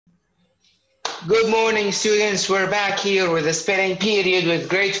Good morning, students. We're back here with the spelling period with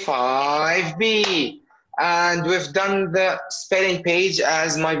grade 5B. And we've done the spelling page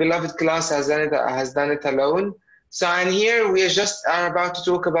as my beloved class has done it alone. So, and here we are about to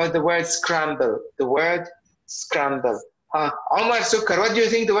talk about the word scramble. The word scramble. Omar Sukkar, what do you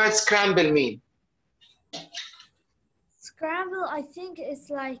think the word scramble mean? Scramble, I think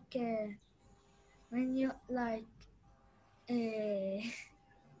it's like when you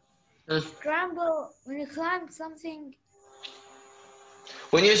scramble, when you climb something.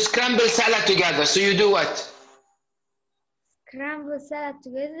 When you scramble salad together, so you do what? Scramble salad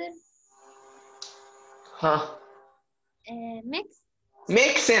together. Mix.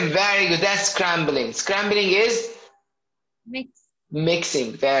 Mixing, very good. That's scrambling. Scrambling is?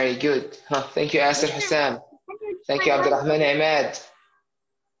 Mixing, very good. Thank you, Asir Hussam. Thank you, Abdurrahman Ahmed.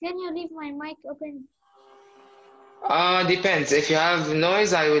 Can you leave my mic open? Depends. If you have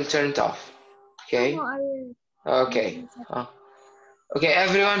noise, I will turn it off. Okay? No, I will. Okay. Okay,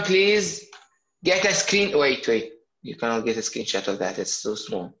 everyone, please get a screen. Wait. You cannot get a screenshot of that. It's so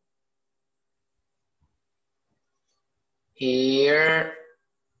small. Here.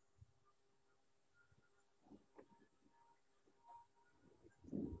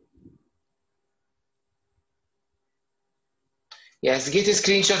 Yes, get a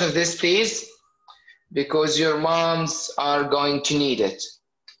screenshot of this, please, because your moms are going to need it.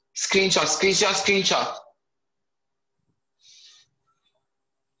 Screenshot.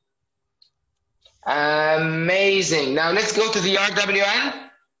 Amazing. Now let's go to the RWN.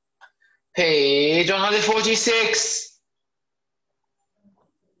 Page 146.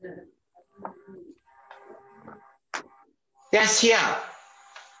 Yes, here.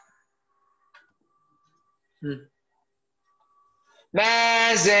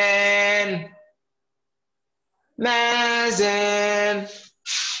 Mazen.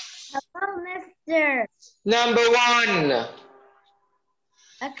 Hello, mister. Number 1.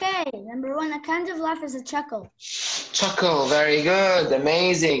 Okay, number 1, a kind of laugh is a chuckle. Chuckle, very good,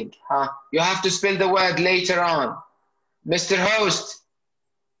 amazing. You have to spell the word later on. Mr. Host.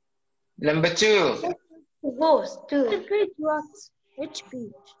 Number 2. Host, 2. Which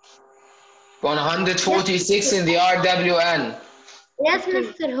page? 146 in the RWN. Yes,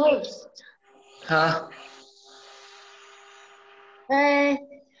 Mr. Host.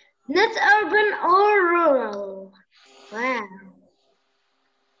 Not urban or rural. Wow.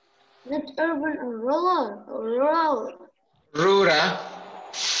 Not urban or rural. Rural.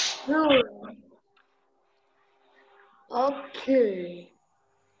 Okay.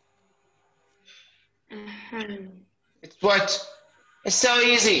 It's what? It's so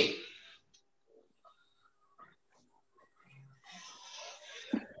easy.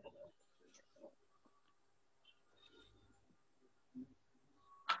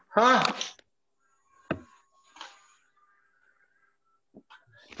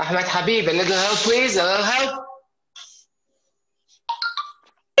 Ahmed Habib, a little help, please. A little help.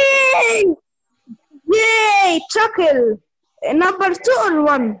 Yay! Chuckle. Number 2 or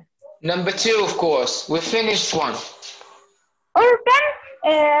 1? Number 2, of course. We finished 1. Urban,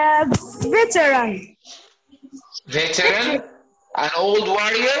 veteran. Veteran? An old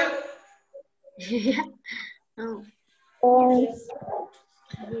warrior?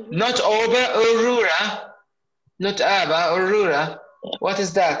 Not Oba or Rura. Not Aba or Rura. What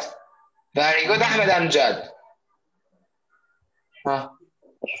is that? Very good, Ahmed Amjad.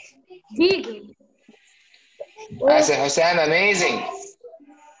 Beagle. Asir Hussein, amazing.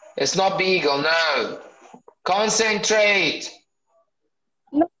 It's not beagle, no. Concentrate.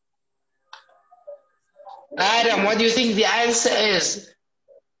 No. Adam, what do you think the answer is?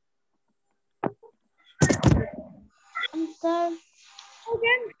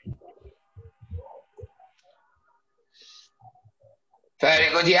 Very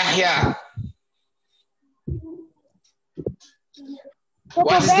good, Yahya.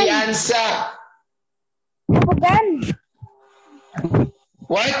 What is the answer?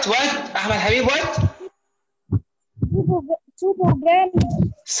 What? Ahmed Habib, what?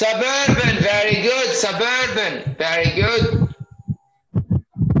 Suburban, very good. Suburban, very good.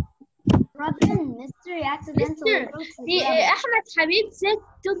 Robin, mystery accidental. Ahmed Habib said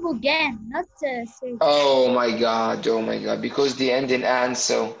toboggan, not say. Oh my God, because the end in "and",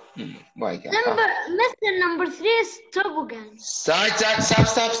 so my God. Mr. Number 3 is toboggan. Stop.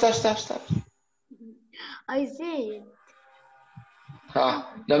 I see.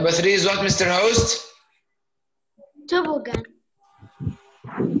 Number 3 is what, Mr. Host? Toboggan.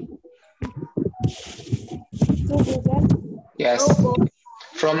 Yes.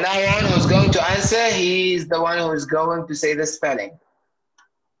 From now on, who's going to answer? He's the one who's going to say the spelling.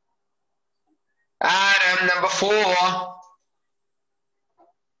 number 4.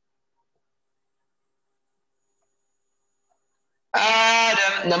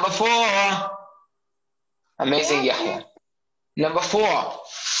 Adam, number 4. Amazing, Yahya. Number 4.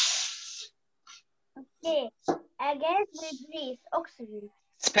 Okay. Again, we breathe oxygen.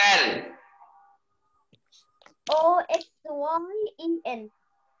 Spell. Oxyen.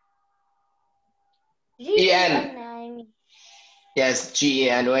 E-N. I mean. Yes,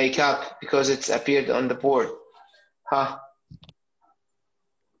 G-E-N. Wake up because it's appeared on the board. Huh?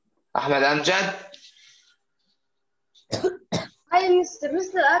 Ahmed Amjad? Hi,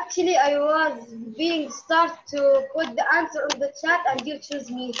 Mr. Actually, I was being start to put the answer on the chat and you choose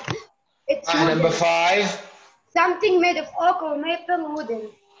me. It's Number wooden. 5. Something made of oak or maple wooden.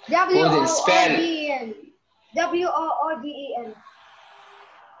 Wooden. Spell. W-O-O-D-E-N. W-O-O-D-E-N.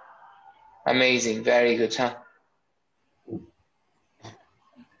 Amazing. Very good, huh?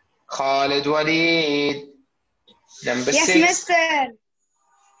 Khalid Walid. Number Yes, 6. mister.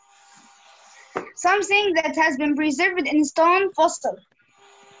 Something that has been preserved in stone, fossil.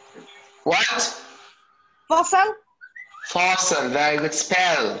 What? Fossil. Fossil. Very good.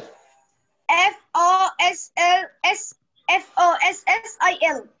 Spell. F-O-S-L-S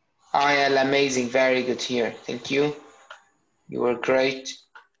F-O-S-S-I-L. IL. Amazing. Very good here. Thank you. You were great.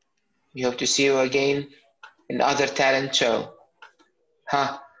 We hope to see you again in other talent show.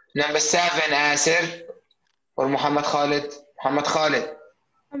 Huh? Number 7, Asir or Muhammad Khalid? Muhammad Khalid.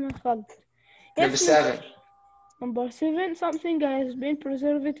 Muhammad Khalid. Number Yes, 7. mister. Number 7, something has been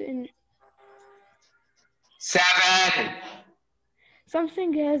preserved in 7.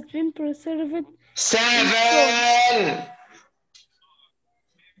 something has been preserved. 7.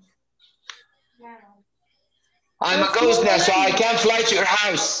 I'm a ghost now, so I can't fly to your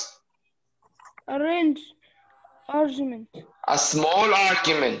house. Arrange argument. A small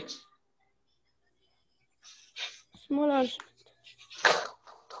argument. Small argument.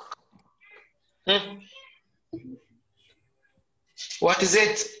 What is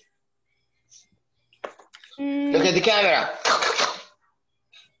it? Mm, Look at the camera.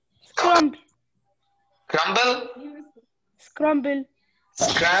 Scramble. Crumble? Scramble.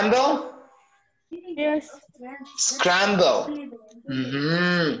 Scramble? Yes. Scramble.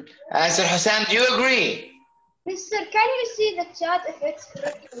 Asir Hussein, do you agree? Mister, can you see the chat if it's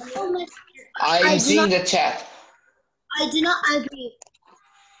correct? I'm seeing the chat. I do not agree.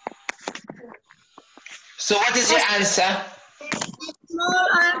 So what is your answer? Small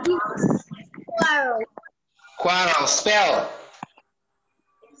argument. Quarrel. Quarrel. Spell.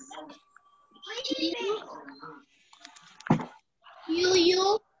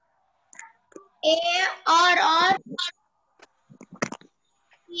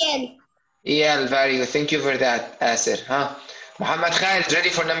 Q-U-A-R-R-E-N. Yeah, very good. Thank you for that, Asir. Huh? Muhammad Khalid, ready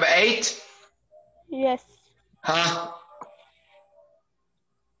for number 8? Yes. Huh?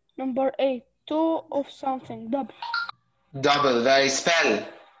 Number 8. 2 of something. Double. Double. Very spell.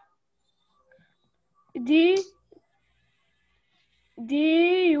 D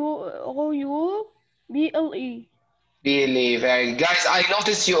D-U-O-U-B-L-E. Really, very. Guys, I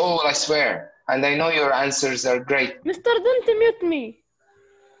notice you all, I swear. And I know your answers are great. Mister, don't mute me.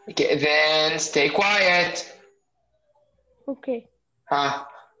 Okay, then stay quiet. Okay. Huh?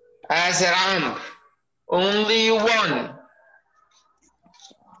 Asir Amr. Only one.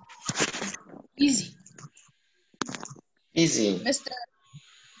 Easy. Easy. Mr.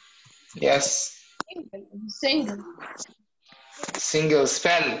 Yes. Single. Single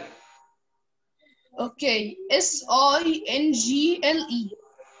spell. Okay. S-I-N-G-L-E.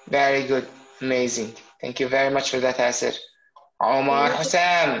 Very good. Amazing. Thank you very much for that, Asir. Omar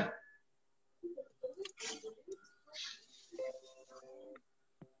Hussam.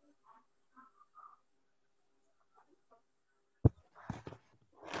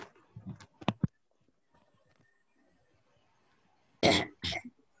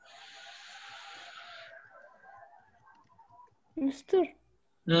 Mister,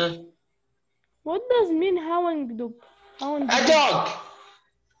 Hmm? what does mean hound dog? Hound A dog. dog.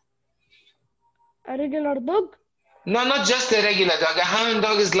 A regular dog? No, not just a regular dog. A hound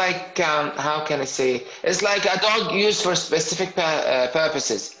dog is like, how can I say? It's like a dog used for specific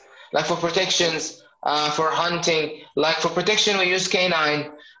purposes, like for protections, for hunting. Like for protection, we use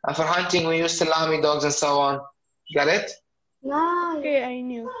canine, and for hunting, we use salami dogs and so on. Got it? Nice. Okay, I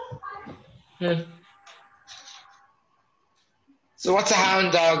knew. So what's a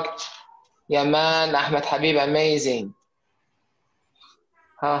hound dog? Yeah, man, Ahmed Habib, amazing.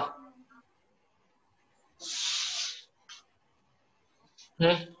 Huh?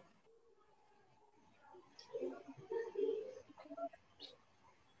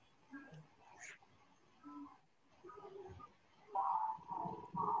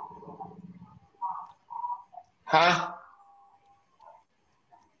 Huh?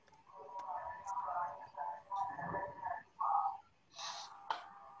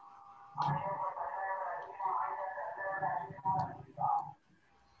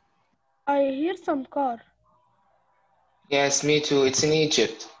 I hear some car. Yes, me too. It's in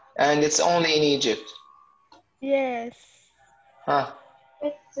Egypt. And it's only in Egypt. Yes. Huh?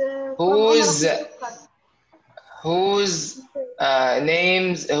 It's Whose from whose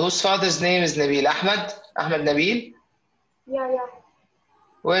father's name is Nabil? Ahmed? Ahmed Nabil? Yeah.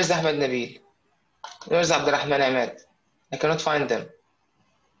 Where's Ahmed Nabil? Where's Abdurrahman Ahmed? I cannot find them.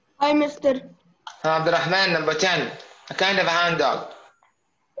 Hi, Mister. Abdurrahman, number 10. A kind of a hound dog.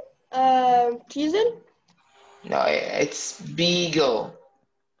 Chisel? No, it's Beagle.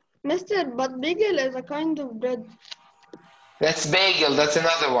 Mister, but beagle is a kind of bread. That's Bagel. That's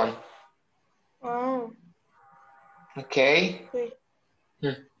another one. Oh, Okay. okay.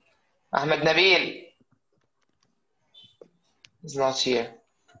 Ahmed Nabil is not here.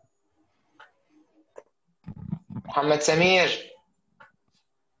 Muhammad Samir.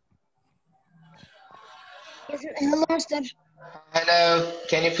 Yes, hello, Mister. Hello.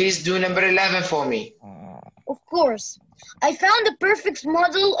 Can you please do number 11 for me? Of course. I found the perfect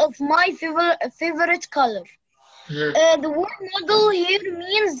model of my favorite color. The word model here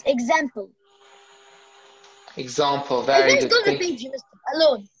means example. Example. I Very finished good. all the page, Mister,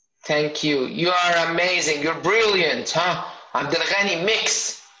 alone. Thank you. You are amazing. You're brilliant, huh? Abdul Ghani,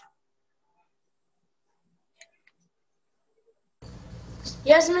 mix.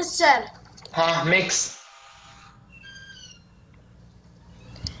 Yes, Mister. Huh? Mix.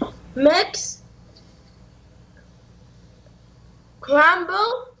 Mix,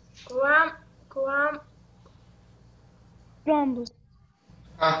 crumble, Crumble.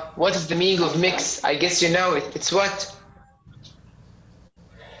 Huh? What is the meaning of mix? I guess you know it. It's what?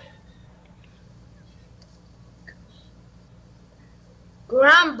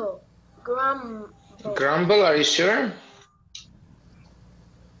 grumble. Grumble, are you sure?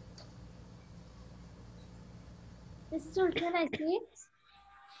 Mister, can I see it?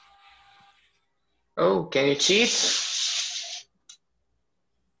 Oh, can you cheat?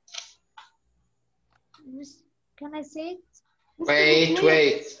 Can I see it? Wait. We play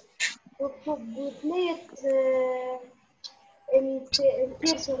it in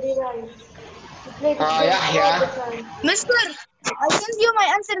person rewrite. We play it all the Yahya. time. Mister, I sent you my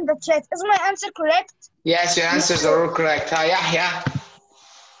answer in the chat. Is my answer correct? Yes, your answers are all correct. Yahya.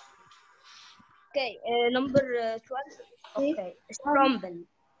 Okay, number 12. Okay, scramble.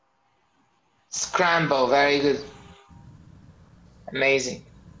 Scramble, very good. Amazing.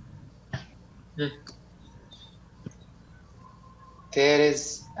 There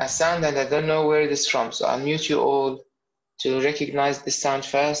is a sound and I don't know where it is from, so I'll mute you all to recognize the sound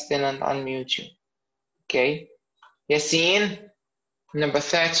first, then I'll unmute you. Okay? Yassine, number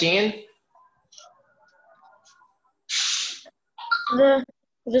 13.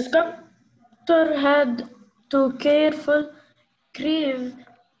 The sculptor had to carefully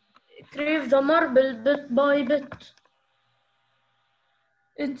carve the marble bit by bit.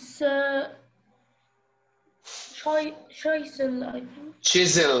 It's chisel, I think.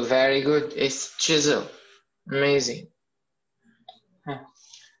 Chisel, very good. It's chisel. Amazing.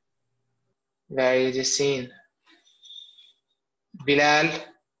 Very good, Yassine. Bilal,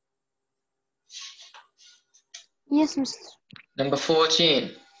 Yes, Mister. number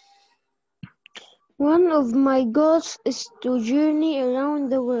 14. One of my goals is to journey around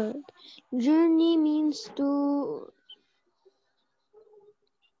the world. Journey means to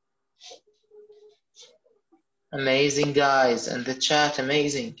Amazing, guys. And the chat,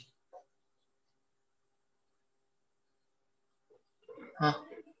 amazing. Huh.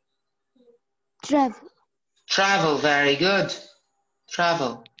 travel. Travel, very good.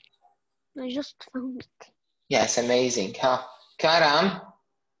 Travel. I just found it. Yes, amazing. Huh? Karam,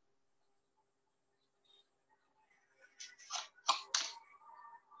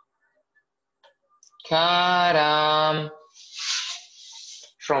 Karam.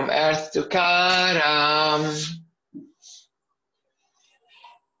 From earth to Karam.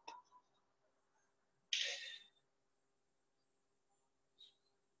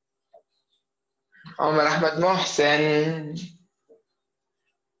 Omar Ahmed Mohsen.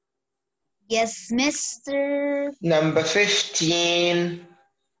 Yes, Mister. Number 15.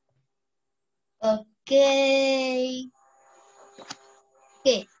 Okay.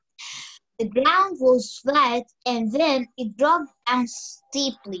 Okay. The ground was flat and then it dropped down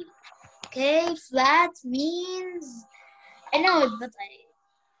steeply. Okay, flat means I know it, but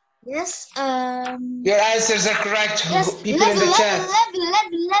Yes. Your answers are correct. Yes. People in the chat.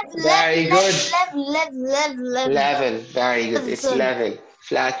 Very good. Level. Level. Very good. It's Sorry. level.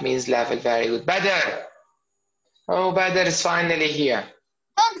 Flat means level. Very good. Badr. Oh, Badr is finally here.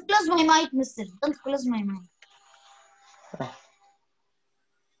 Don't close my mic, mister. Don't close my mic.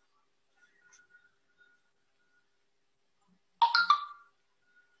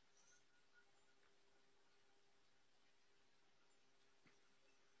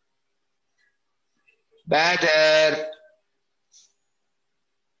 Badr.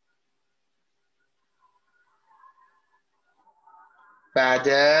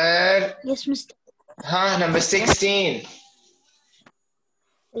 Badr. Yes, mister. Number 16.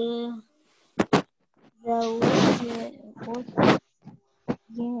 The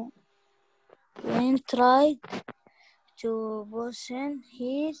when tried to poison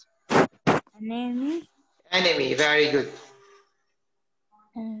his enemy. Enemy. Very good.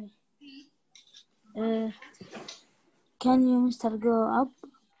 Can you, mister, go up?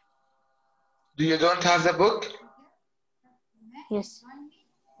 Do you don't have the book? Yes.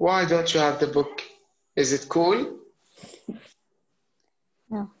 Why don't you have the book? Is it cool?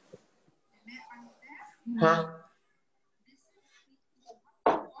 No. Huh?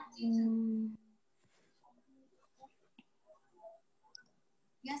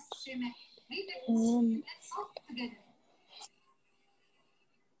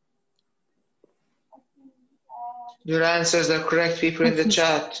 Your answers are correct, people in the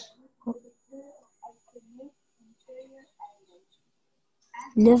chat.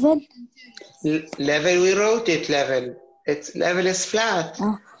 Level? Level, we wrote it level. Its level is flat.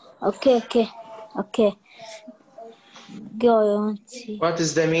 Okay. Go on. See. What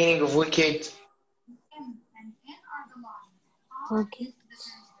is the meaning of wicked? Okay.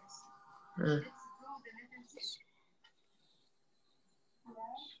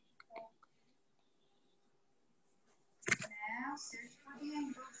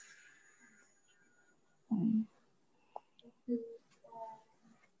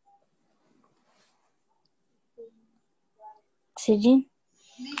 Oxygen?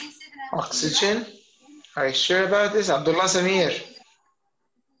 Oxygen? Are you sure about this? Abdullah Samir.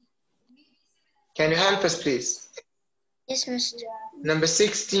 Can you help us, please? Yes, mister. Number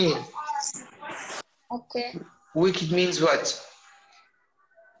 16. Okay. Wicked means what?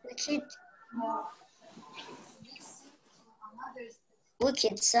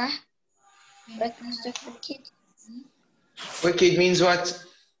 Wicked, sir. Right, Mr. Wicked. Wicked means what?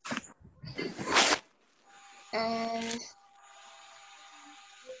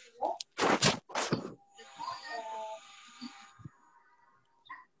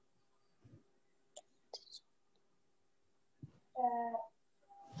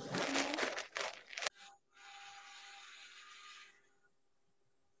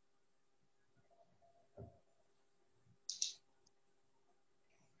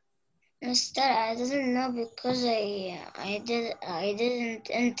 Mister, I didn't know because I didn't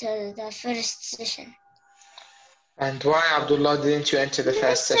enter the first session. And why, Abdullah, didn't you enter the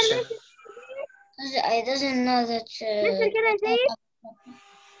first session? Because I didn't know that. Mister, can I say it?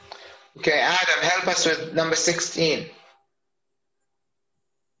 Okay, Adam, help us with number 16.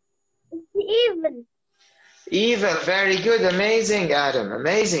 Evil. Evil, very good, amazing, Adam,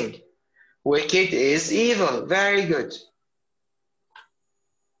 amazing. Wicked is evil, very good.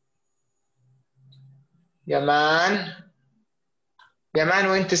 Yaman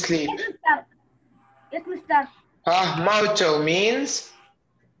went to sleep. Yes, mister. Motto means?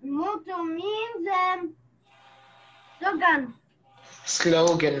 Motto means slogan.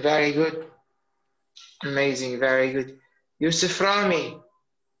 Slogan, very good. Amazing, very good. Yusuf Rami,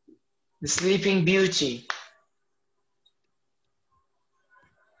 the Sleeping Beauty.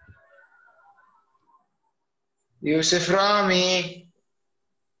 Yusuf Rami.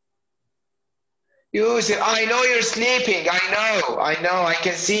 Yusuf, I know you're sleeping. I know, I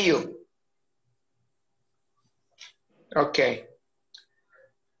can see you. Okay.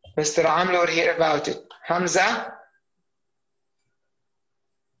 Mr. Amlo will hear about it. Hamza?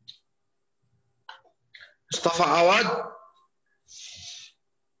 Mustafa Awad?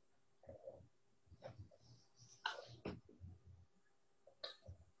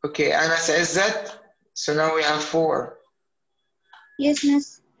 Okay, Anas Izzat. So now we have 4. Yes,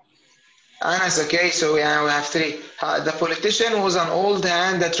 miss. Anas, okay, so we have 3. The politician was an old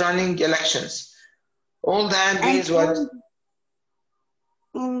hand at running elections. Old hand means what?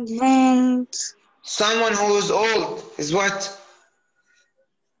 Someone who is old is what?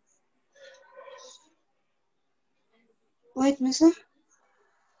 Wait, mister.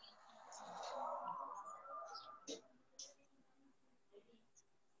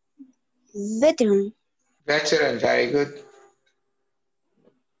 Veteran. Veteran, very good.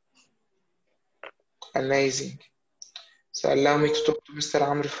 Amazing. So allow me to talk to Mr.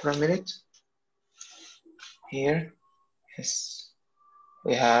 Amr for a minute. Here, yes,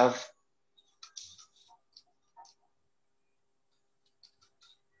 we have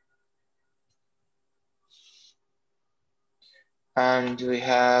and we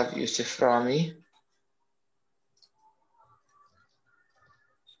have Yusuf Rami.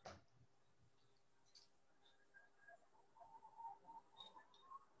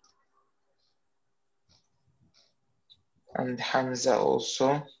 And Hamza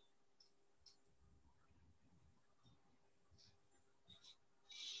also.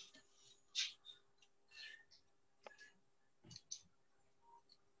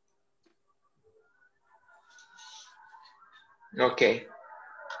 Okay.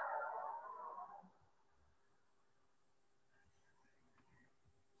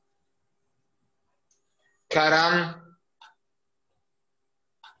 Karam,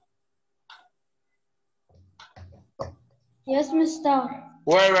 Yes, Mister.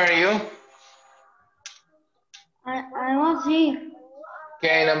 where were you? I was here.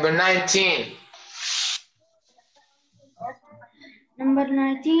 Okay, number 19. Number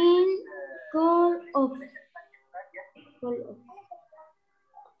 19. Call off. Call off.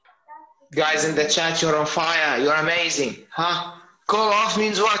 Guys in the chat, you're on fire. You're amazing. Huh? Call off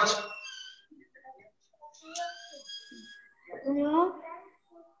means what? Call off.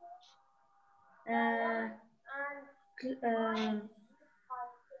 Uh,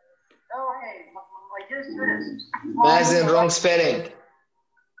 Mazen, wrong spelling.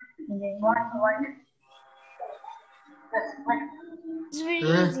 It's very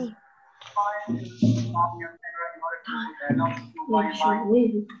easy.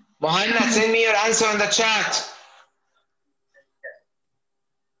 Mohanna, send me your answer in the chat.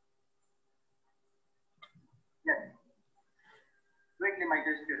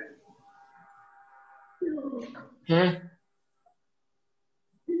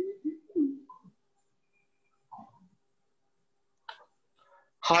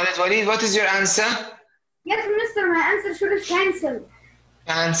 Khalid Walid, what is your answer? Yes, Mister, my answer should have cancelled.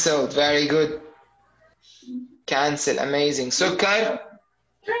 Cancelled, very good. Cancel, amazing. Sukkar,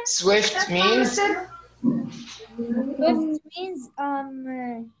 swift means? Swift means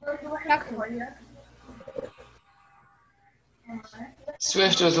chocolate.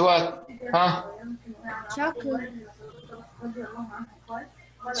 Swift with what? Huh? Chocolate.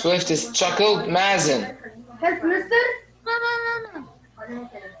 Swift is chuckled, Mazen. Yes, Mister. No.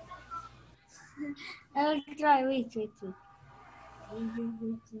 I will try. Wait.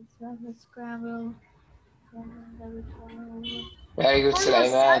 Scramble. Very good,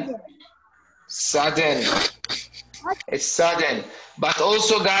 Sulaiman. Sudden. It's sudden. But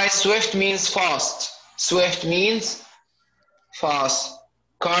also, guys, swift means fast. Swift means fast.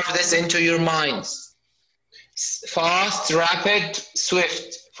 Carve this into your minds. Fast, rapid,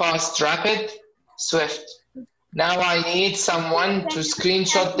 swift. Fast, rapid, swift. Now I need someone to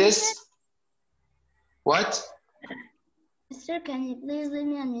screenshot this. What? Mister, can you please leave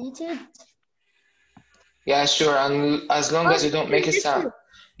me unmuted? Yeah, sure. And as long as you don't make a sound.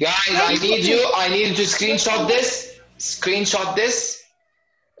 Guys, I need you to screenshot this. Screenshot this.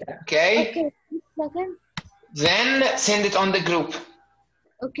 Okay? Okay, second. Then send it on the group.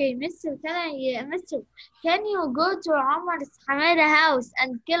 Okay, Mister, can you go to Omar's Hamada house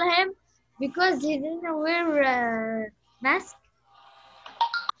and kill him because he didn't wear a mask?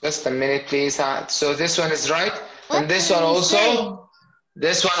 Just a minute, please. So this one is right. And this one also.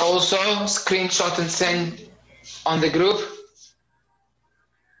 This one also. Screenshot and send on the group.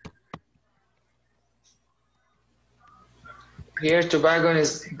 Here, Tobago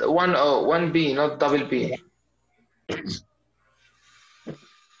is 1B, not double B.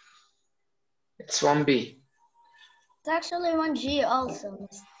 It's 1B. It's actually 1G also.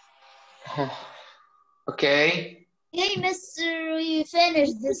 Okay. Hey, Mister, we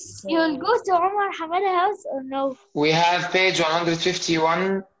finished this. You'll go to Omar Hamada house or no? We have page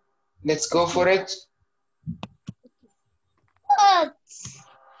 151. Let's go for it. What?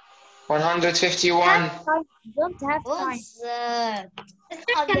 151. Don't have time.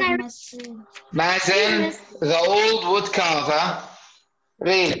 Mazen, the old wood carver.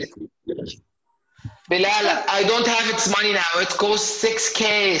 Read. Bilal, I don't have its money now. It costs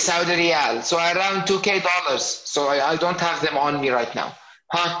 6K Saudi Riyal. So around $2K. So I don't have them on me right now.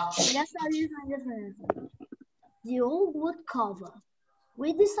 Huh? Yes, I'll use my different. The old wood carver.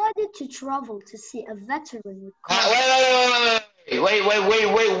 We decided to travel to see a veteran with carving.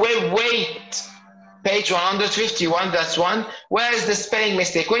 Wait. Page 151, that's one. Where is the spelling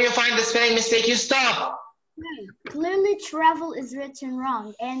mistake? When you find the spelling mistake, you stop. Clearly, travel is written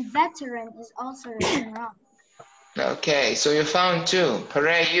wrong, and veteran is also written wrong. Okay, so you found two.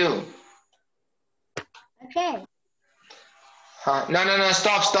 Hooray, you. Okay. No,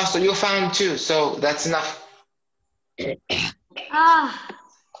 stop. So you found two, so that's enough.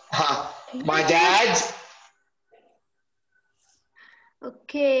 My dad.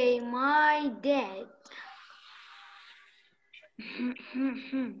 Okay, my dad.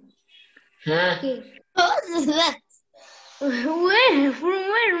 Okay. What is that? Where? From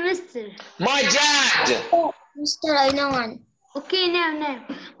where, mister? My dad. Oh, Mister, I know one. Okay, now.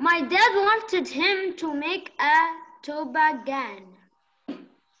 My dad wanted him to make a toboggan.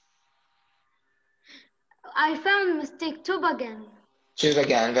 I found mistake, toboggan.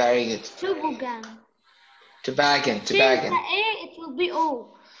 Toboggan, very good. Toboggan. Toboggan. Change the A, it will be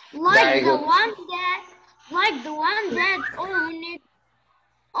O. Very good. Like the one that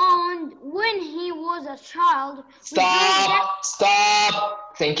owned when he was a child.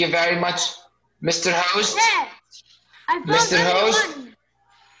 Stop. Thank you very much. Mr. Host. Dad, I found Mr. only Host. one.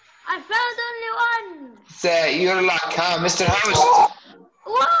 I found only one. Say your luck, huh? Mr. Host.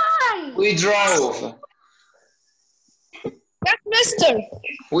 Why? We drove. Yes, mister.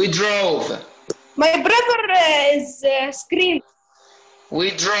 We drove. My brother is screaming. We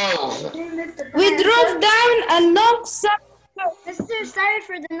drove. We drove down a long Mister, sorry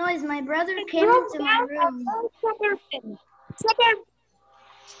for the noise. My brother came into my room.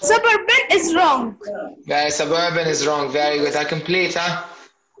 Suburban is wrong. Guys, suburban is wrong. Very good. I complete, huh?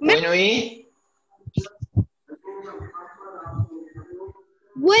 When we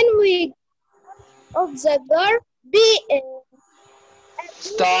Of the door,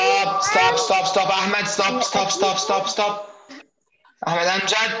 stop. Ahmed, stop. Ahmed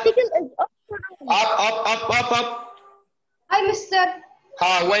Amjad. Up. Hi, Mister.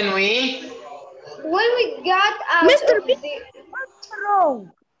 When we got out Mr. of the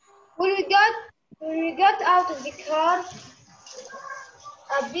when we got out of the car,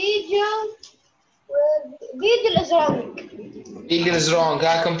 a beagle is wrong. Beagle is wrong.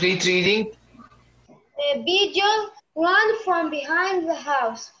 Complete reading. A beagle ran from behind the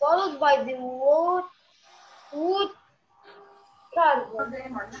house, followed by the wood carver.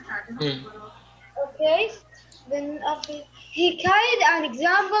 Okay. Then he carried an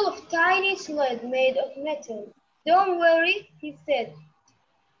example of tiny sled made of metal. Don't worry, he said.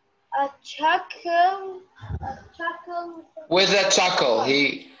 A chuckle. With a chuckle.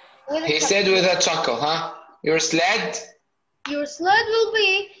 He said with a chuckle, huh? Your sled will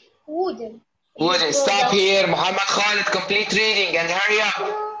be wooden. wooden. Stop here. Muhammad Khalid, complete reading and hurry up.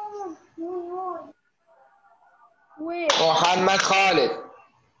 Where? Muhammad Khalid.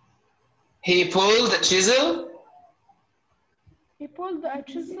 He pulled a chisel. He pulled a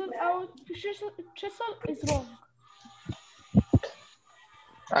chisel out. Chisel is wrong.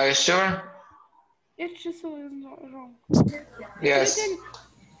 Are you sure? Each chisel is not wrong. Yes.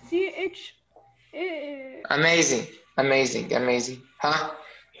 CH. Amazing. Huh?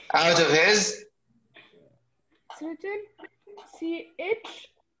 Out of his. It's written CHISEL.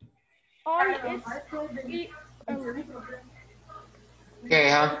 Okay,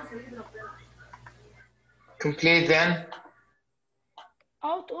 huh? Complete then.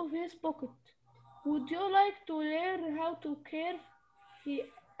 Out of his pocket. Would you like to learn how to carve? He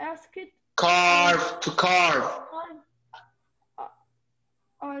asked. To carve.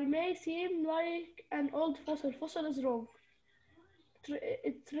 I may seem like an old fossil. Fossil is wrong.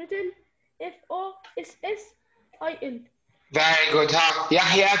 It's written FOSSIL. Very good, huh?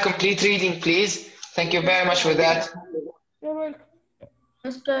 Yahya, complete reading, please. Thank you very much for that. You're welcome.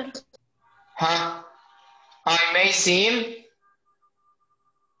 Mister. Huh? I may seem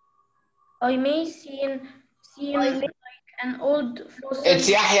like an old fossil. It's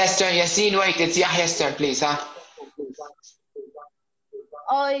Yahya's turn. Yasin, wait. It's Yahya's turn, please, huh?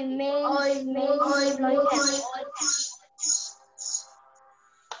 I may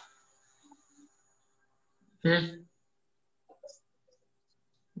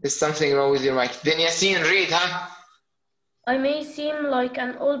There's something wrong with your mic. Then Yasin, read, huh? I may seem like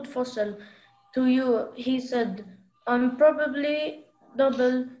an old fossil to you, he said. I'm probably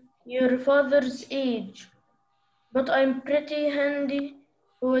double your father's age, but I'm pretty handy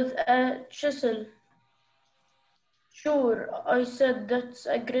with a chisel. Sure, I said, that's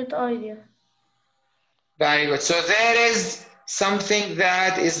a great idea. Very good. So there is something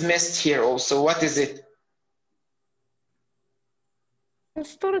that is missed here also. What is it?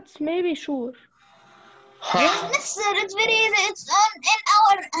 Mister, it's maybe sure. Yes, Mister, it's very easy. It's on in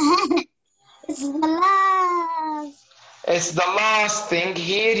our It's the last. It's the last thing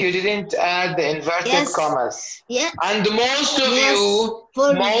here. You didn't add the inverted Yes. commas. Yeah. And most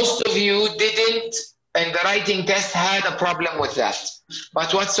of you didn't in the writing test had a problem with that.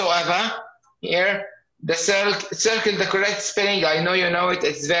 But whatsoever, here, the circle the correct spelling. I know you know it.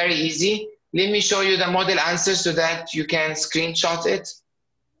 It's very easy. Let me show you the model answer so that you can screenshot it.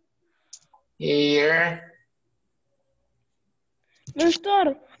 Here.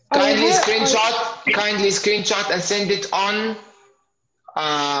 Mister, Kindly screenshot and send it on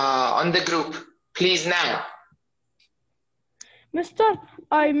the group, please now. Mister,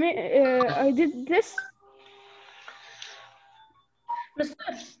 I did this. Mister,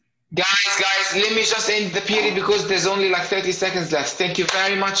 Guys, let me just end the period because there's only like 30 seconds left. Thank you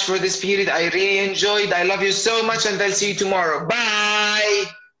very much for this period. I really enjoyed. I love you so much and I'll see you tomorrow. Bye.